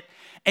prophet,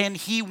 and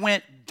he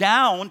went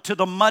down to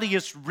the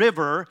muddiest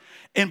river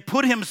and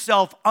put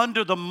himself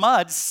under the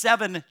mud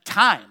 7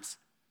 times.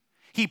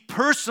 He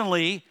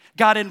personally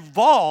got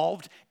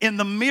involved in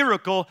the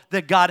miracle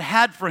that God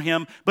had for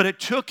him, but it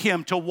took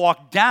him to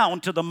walk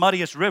down to the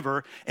muddiest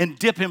river and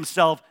dip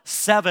himself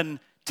 7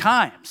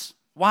 times.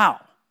 Wow.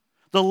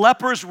 The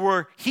lepers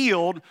were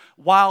healed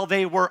while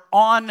they were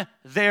on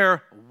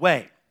their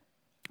way.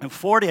 And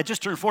 40, I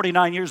just turned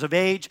 49 years of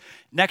age.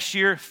 Next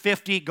year,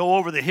 50, go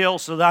over the hill.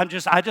 So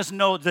I just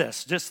know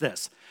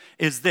this.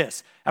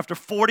 After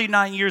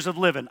 49 years of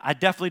living, I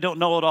definitely don't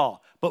know it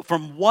all. But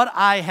from what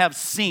I have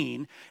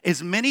seen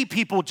is many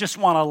people just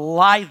want to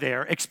lie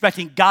there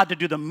expecting God to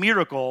do the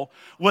miracle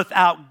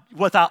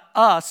without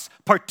us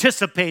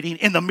participating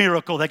in the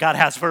miracle that God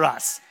has for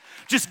us.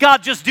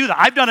 God, just do that.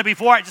 I've done it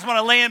before. I just want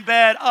to lay in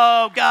bed.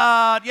 Oh,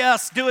 God,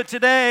 yes, do it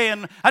today.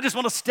 And I just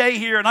want to stay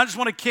here, and I just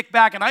want to kick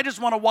back, and I just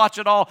want to watch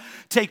it all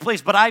take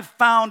place. But I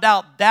found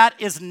out that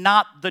is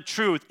not the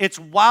truth. It's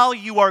while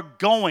you are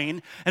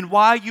going and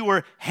while you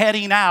are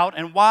heading out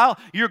and while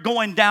you're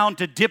going down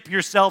to dip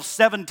yourself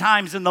 7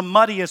 times in the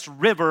muddiest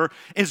river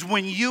is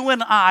when you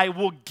and I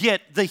will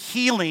get the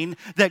healing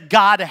that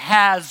God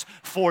has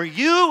for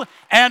you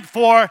and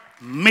for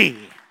me.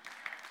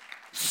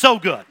 So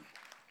good.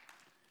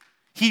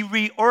 He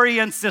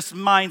reorients this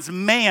mind's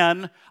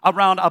man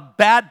around a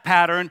bad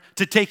pattern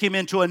to take him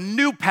into a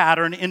new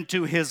pattern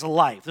into his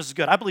life. This is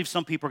good. I believe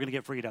some people are going to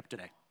get freed up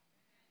today.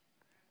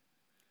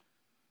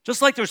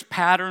 Just like there's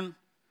patterns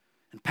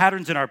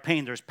in our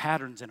pain, there's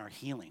patterns in our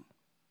healing.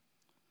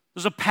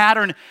 There's a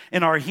pattern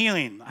in our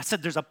healing. I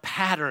said there's a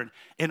pattern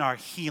in our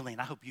healing.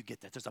 I hope you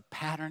get that. There's a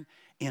pattern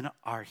in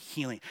our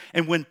healing.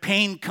 And when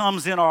pain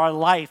comes in our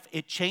life,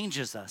 it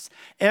changes us.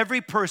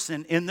 Every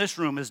person in this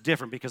room is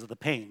different because of the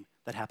pain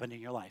that happened in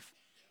your life.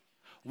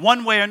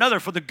 One way or another,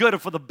 for the good or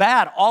for the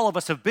bad, all of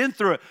us have been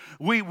through it.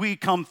 We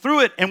come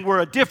through it and we're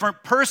a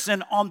different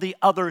person on the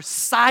other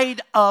side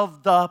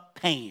of the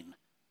pain.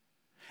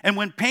 And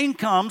when pain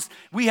comes,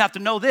 we have to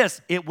know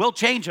this. It will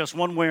change us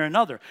one way or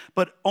another.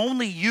 But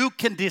only you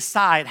can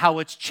decide how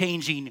it's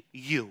changing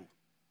you.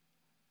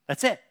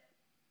 That's it.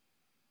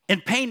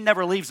 And pain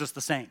never leaves us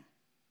the same.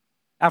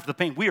 After the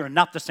pain, we are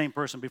not the same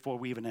person before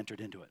we even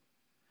entered into it.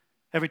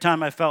 Every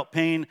time I felt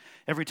pain,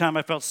 every time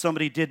I felt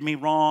somebody did me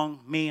wrong,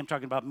 I'm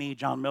talking about me,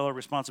 John Miller,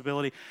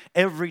 responsibility.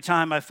 Every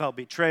time I felt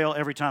betrayal,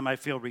 every time I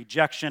feel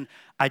rejection,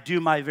 I do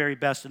my very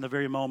best in the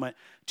very moment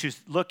to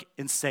look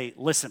and say,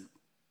 listen,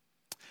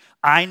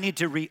 I need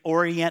to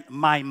reorient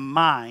my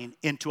mind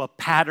into a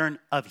pattern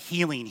of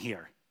healing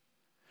here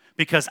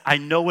because I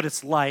know what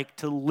it's like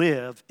to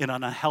live in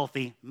an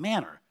unhealthy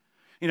manner.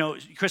 You know,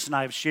 Chris and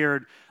I have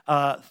shared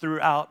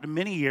throughout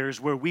many years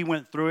where we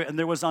went through it and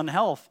there was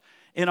unhealth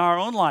in our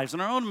own lives, in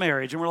our own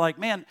marriage, and we're like,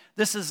 man,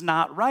 this is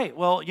not right.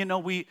 Well, you know,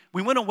 we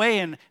went away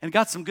and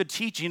got some good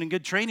teaching and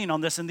good training on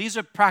this, and these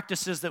are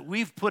practices that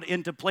we've put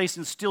into place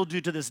and still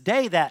do to this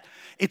day, that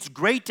it's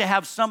great to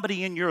have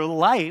somebody in your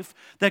life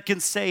that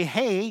can say,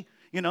 hey,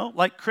 you know,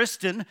 like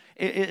Kristen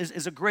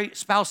is a great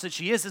spouse that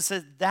she is, and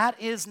says, that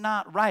is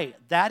not right.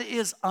 That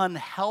is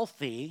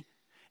unhealthy,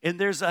 and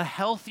there's a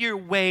healthier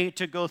way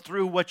to go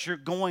through what you're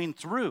going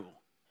through.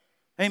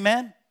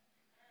 Amen?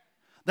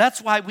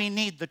 That's why we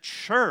need the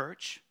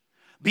church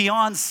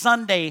beyond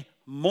Sunday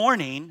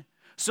morning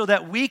so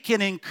that we can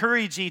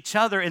encourage each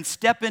other and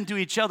step into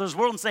each other's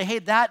world and say,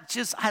 hey,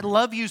 I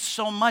love you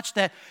so much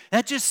that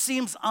just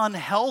seems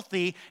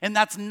unhealthy and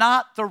that's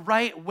not the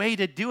right way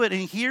to do it.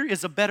 And here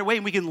is a better way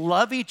and we can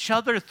love each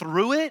other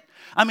through it.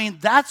 I mean,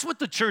 that's what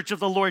the church of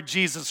the Lord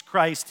Jesus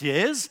Christ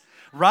is.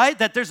 Right?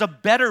 That there's a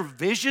better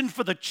vision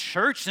for the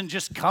church than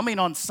just coming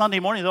on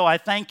Sunday morning. Though I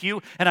thank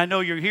you, and I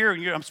know you're here,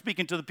 and I'm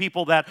speaking to the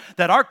people that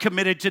are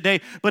committed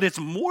today, but it's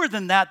more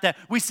than that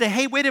we say,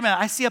 hey, wait a minute,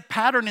 I see a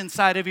pattern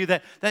inside of you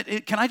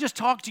can I just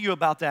talk to you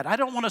about that? I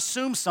don't want to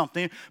assume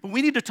something, but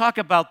we need to talk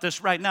about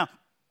this right now.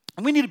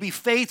 And we need to be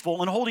faithful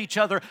and hold each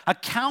other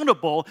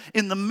accountable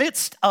in the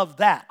midst of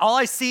that. All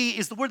I see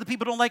is the word that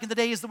people don't like in the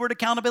day is the word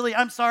accountability.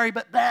 I'm sorry,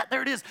 but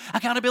there it is.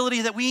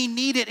 Accountability, that we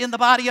need it in the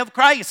body of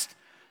Christ.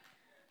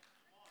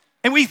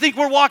 And we think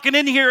we're walking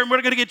in here and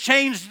we're going to get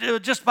changed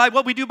just by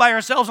what we do by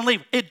ourselves and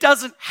leave. It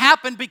doesn't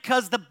happen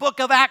because the book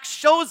of Acts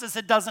shows us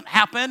it doesn't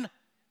happen.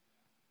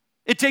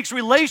 It takes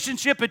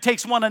relationship. It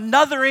takes one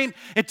anothering.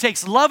 It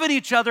takes loving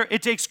each other.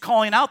 It takes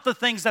calling out the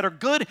things that are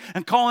good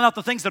and calling out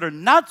the things that are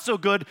not so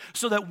good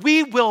so that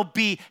we will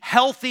be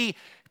healthy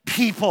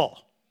people.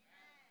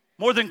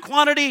 More than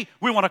quantity,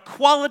 we want a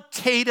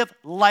qualitative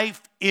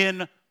life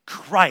in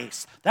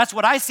Christ. That's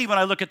what I see when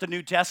I look at the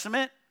New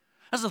Testament.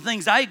 That's the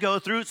things I go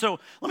through. So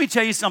let me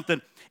tell you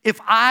something. If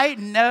I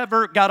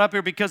never got up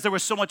here because there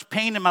was so much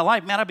pain in my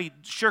life, man, I'd be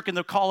shirking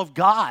the call of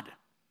God.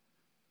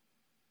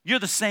 You're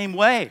the same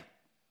way.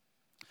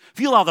 If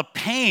you allow the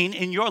pain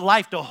in your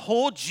life to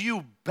hold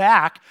you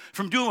back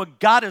from doing what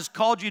God has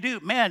called you to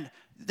do, man,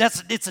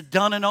 it's a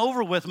done and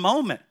over with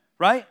moment,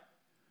 right?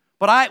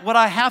 But what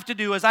I have to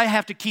do is I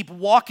have to keep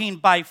walking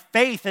by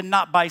faith and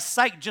not by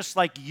sight, just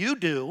like you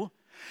do,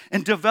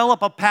 and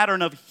develop a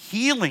pattern of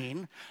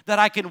healing that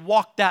I can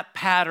walk that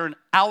pattern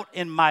out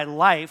in my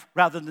life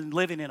rather than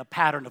living in a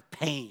pattern of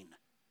pain.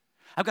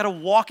 I've got to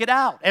walk it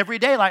out every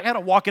day. Like I got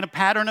to walk in a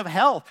pattern of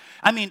health.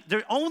 I mean,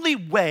 the only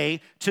way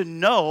to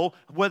know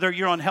whether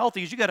you're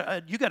unhealthy is you got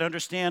to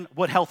understand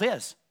what health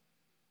is,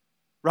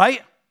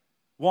 right?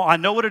 Well, I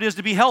know what it is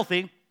to be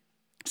healthy.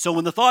 So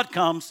when the thought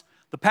comes,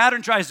 the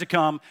pattern tries to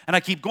come, and I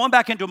keep going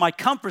back into my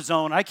comfort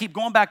zone. I keep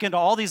going back into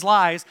all these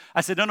lies. I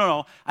said,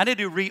 no. I need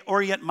to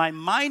reorient my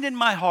mind and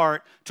my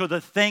heart to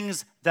the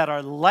things that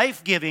are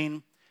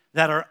life-giving,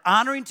 that are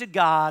honoring to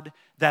God,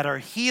 that are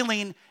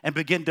healing, and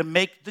begin to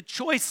make the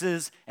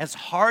choices, as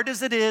hard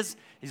as it is,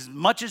 as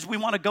much as we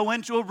want to go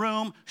into a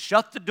room,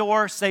 shut the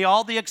door, say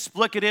all the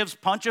explicatives,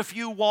 punch a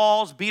few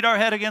walls, beat our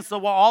head against the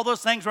wall, all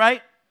those things,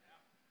 right?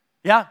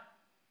 Yeah?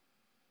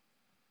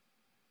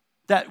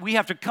 That we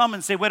have to come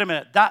and say, wait a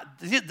minute,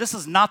 this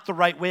is not the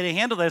right way to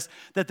handle this,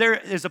 that there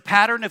is a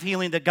pattern of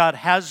healing that God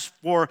has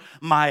for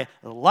my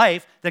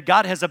life, that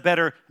God has a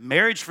better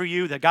marriage for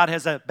you, that God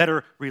has a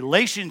better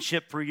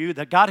relationship for you,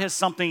 that God has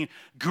something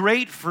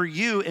great for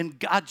you, and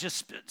God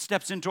just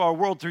steps into our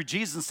world through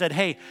Jesus and said,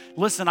 hey,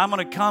 listen, I'm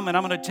going to come and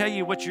I'm going to tell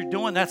you what you're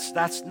doing.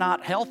 That's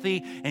not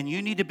healthy, and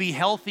you need to be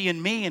healthy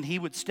in me, and he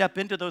would step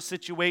into those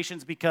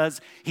situations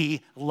because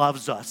he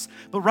loves us.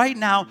 But right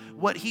now,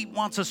 what he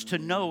wants us to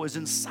know is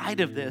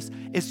inside of this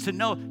is to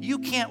know you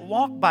can't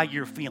walk by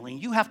your feeling.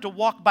 You have to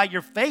walk by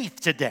your faith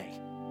today,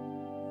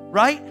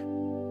 right?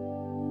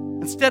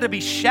 Instead of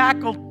be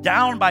shackled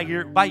down by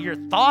your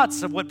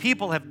thoughts of what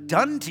people have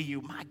done to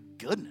you. My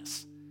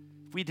goodness,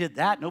 if we did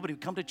that, nobody would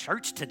come to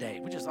church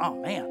today. We just,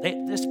 oh man,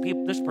 this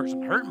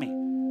person hurt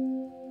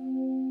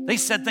me. They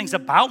said things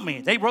about me.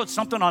 They wrote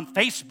something on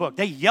Facebook.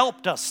 They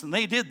yelped us, and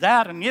they did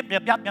that, and yip.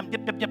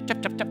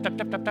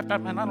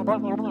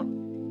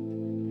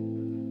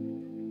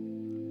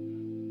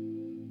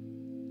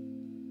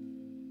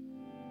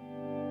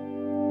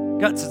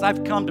 God says,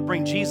 I've come to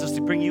bring Jesus,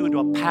 to bring you into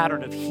a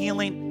pattern of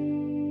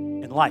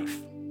healing and life.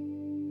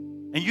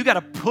 And you got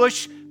to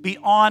push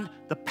beyond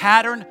the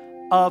pattern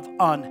of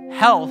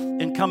unhealth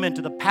and come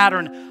into the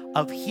pattern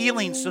of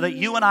healing so that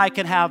you and I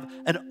can have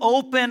an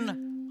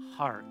open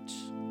heart.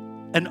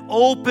 An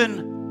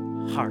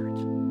open heart.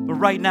 But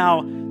right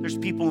now, there's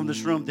people in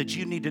this room that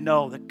you need to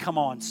know that, come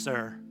on,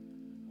 sir.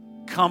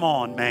 Come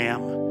on,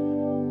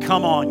 ma'am.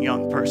 Come on,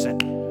 young person.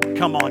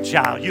 Come on,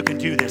 child. You can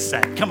do this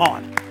thing. Come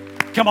on.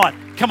 Come on.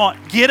 Come on.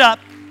 Get up.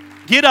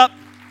 Get up.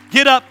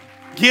 Get up.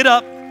 Get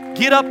up.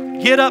 Get up.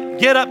 Get up.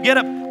 Get up. Get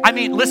up. I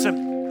mean,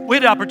 listen, we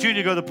had the opportunity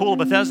to go to the pool of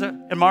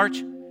Bethesda in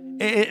March.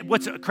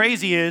 What's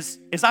crazy is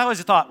I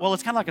always thought, well,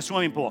 it's kind of like a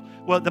swimming pool.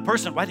 Well, the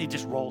person, why did he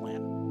just roll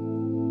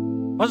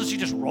in? Why doesn't she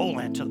just roll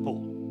into the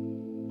pool?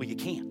 Well, you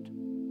can't.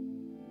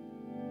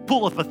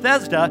 Pool of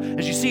Bethesda,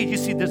 as you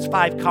see there's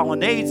 5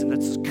 colonnades and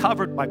it's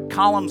covered by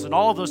columns and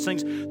all of those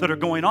things that are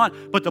going on.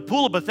 But the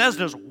Pool of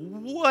Bethesda is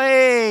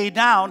way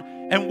down,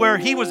 and where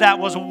he was at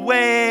was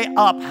way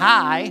up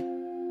high.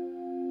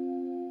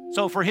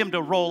 So for him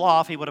to roll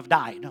off, he would have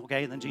died,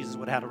 okay? And then Jesus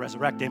would have had to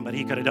resurrect him, but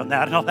he could have done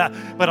that and all that.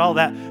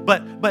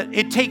 But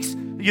it takes,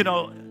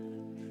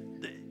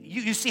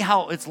 you see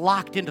how it's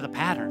locked into the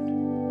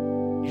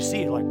pattern. You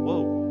see, like,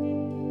 whoa.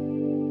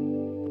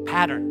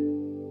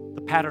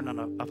 The pattern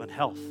of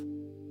unhealth,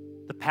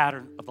 the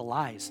pattern of the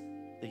lies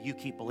that you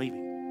keep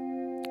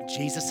believing.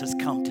 Jesus has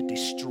come to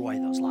destroy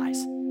those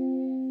lies.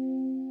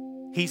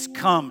 He's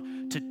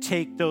come to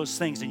take those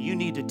things, and you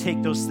need to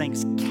take those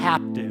things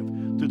captive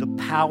through the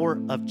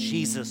power of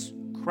Jesus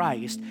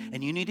Christ.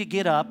 And you need to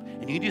get up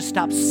and you need to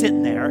stop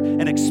sitting there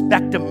and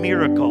expect a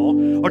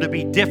miracle or to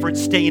be different,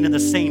 staying in the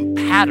same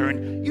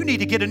pattern. You need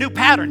to get a new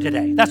pattern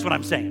today. That's what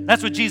I'm saying.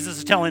 That's what Jesus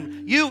is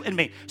telling you and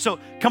me. So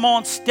come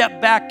on,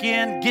 step back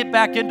in, get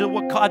back into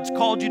what God's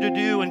called you to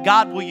do, and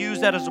God will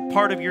use that as a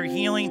part of your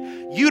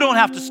healing. You don't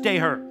have to stay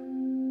hurt.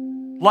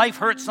 Life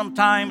hurts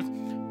sometimes.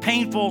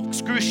 Painful,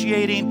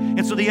 excruciating.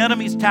 And so the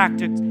enemy's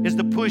tactic is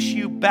to push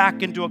you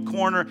back into a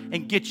corner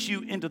and get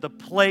you into the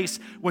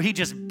place where he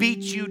just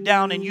beats you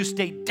down and you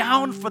stay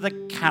down for the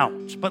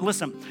count. But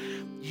listen,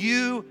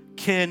 you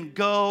can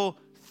go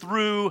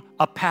through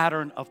a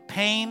pattern of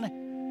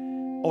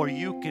pain, or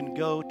you can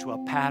go to a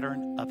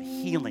pattern of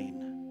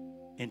healing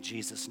in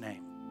Jesus'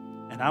 name.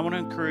 And I want to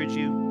encourage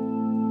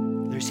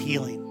you, there's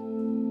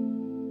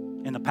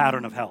healing in the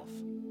pattern of health.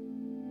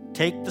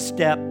 Take the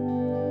step.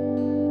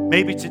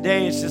 Maybe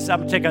today it's just, I'm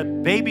going to take a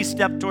baby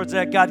step towards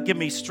that. God, give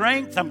me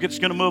strength. I'm just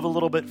going to move a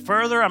little bit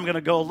further. I'm going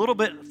to go a little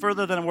bit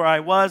further than where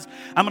I was.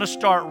 I'm going to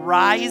start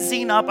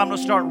rising up.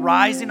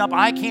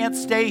 I can't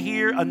stay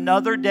here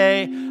another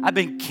day. I've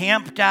been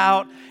camped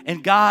out.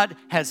 And God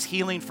has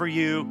healing for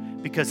you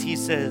because he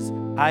says,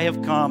 I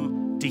have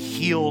come to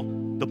heal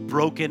the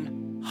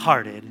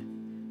brokenhearted.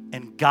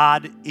 And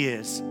God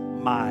is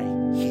my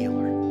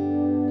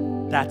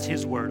healer. That's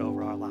his word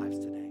over our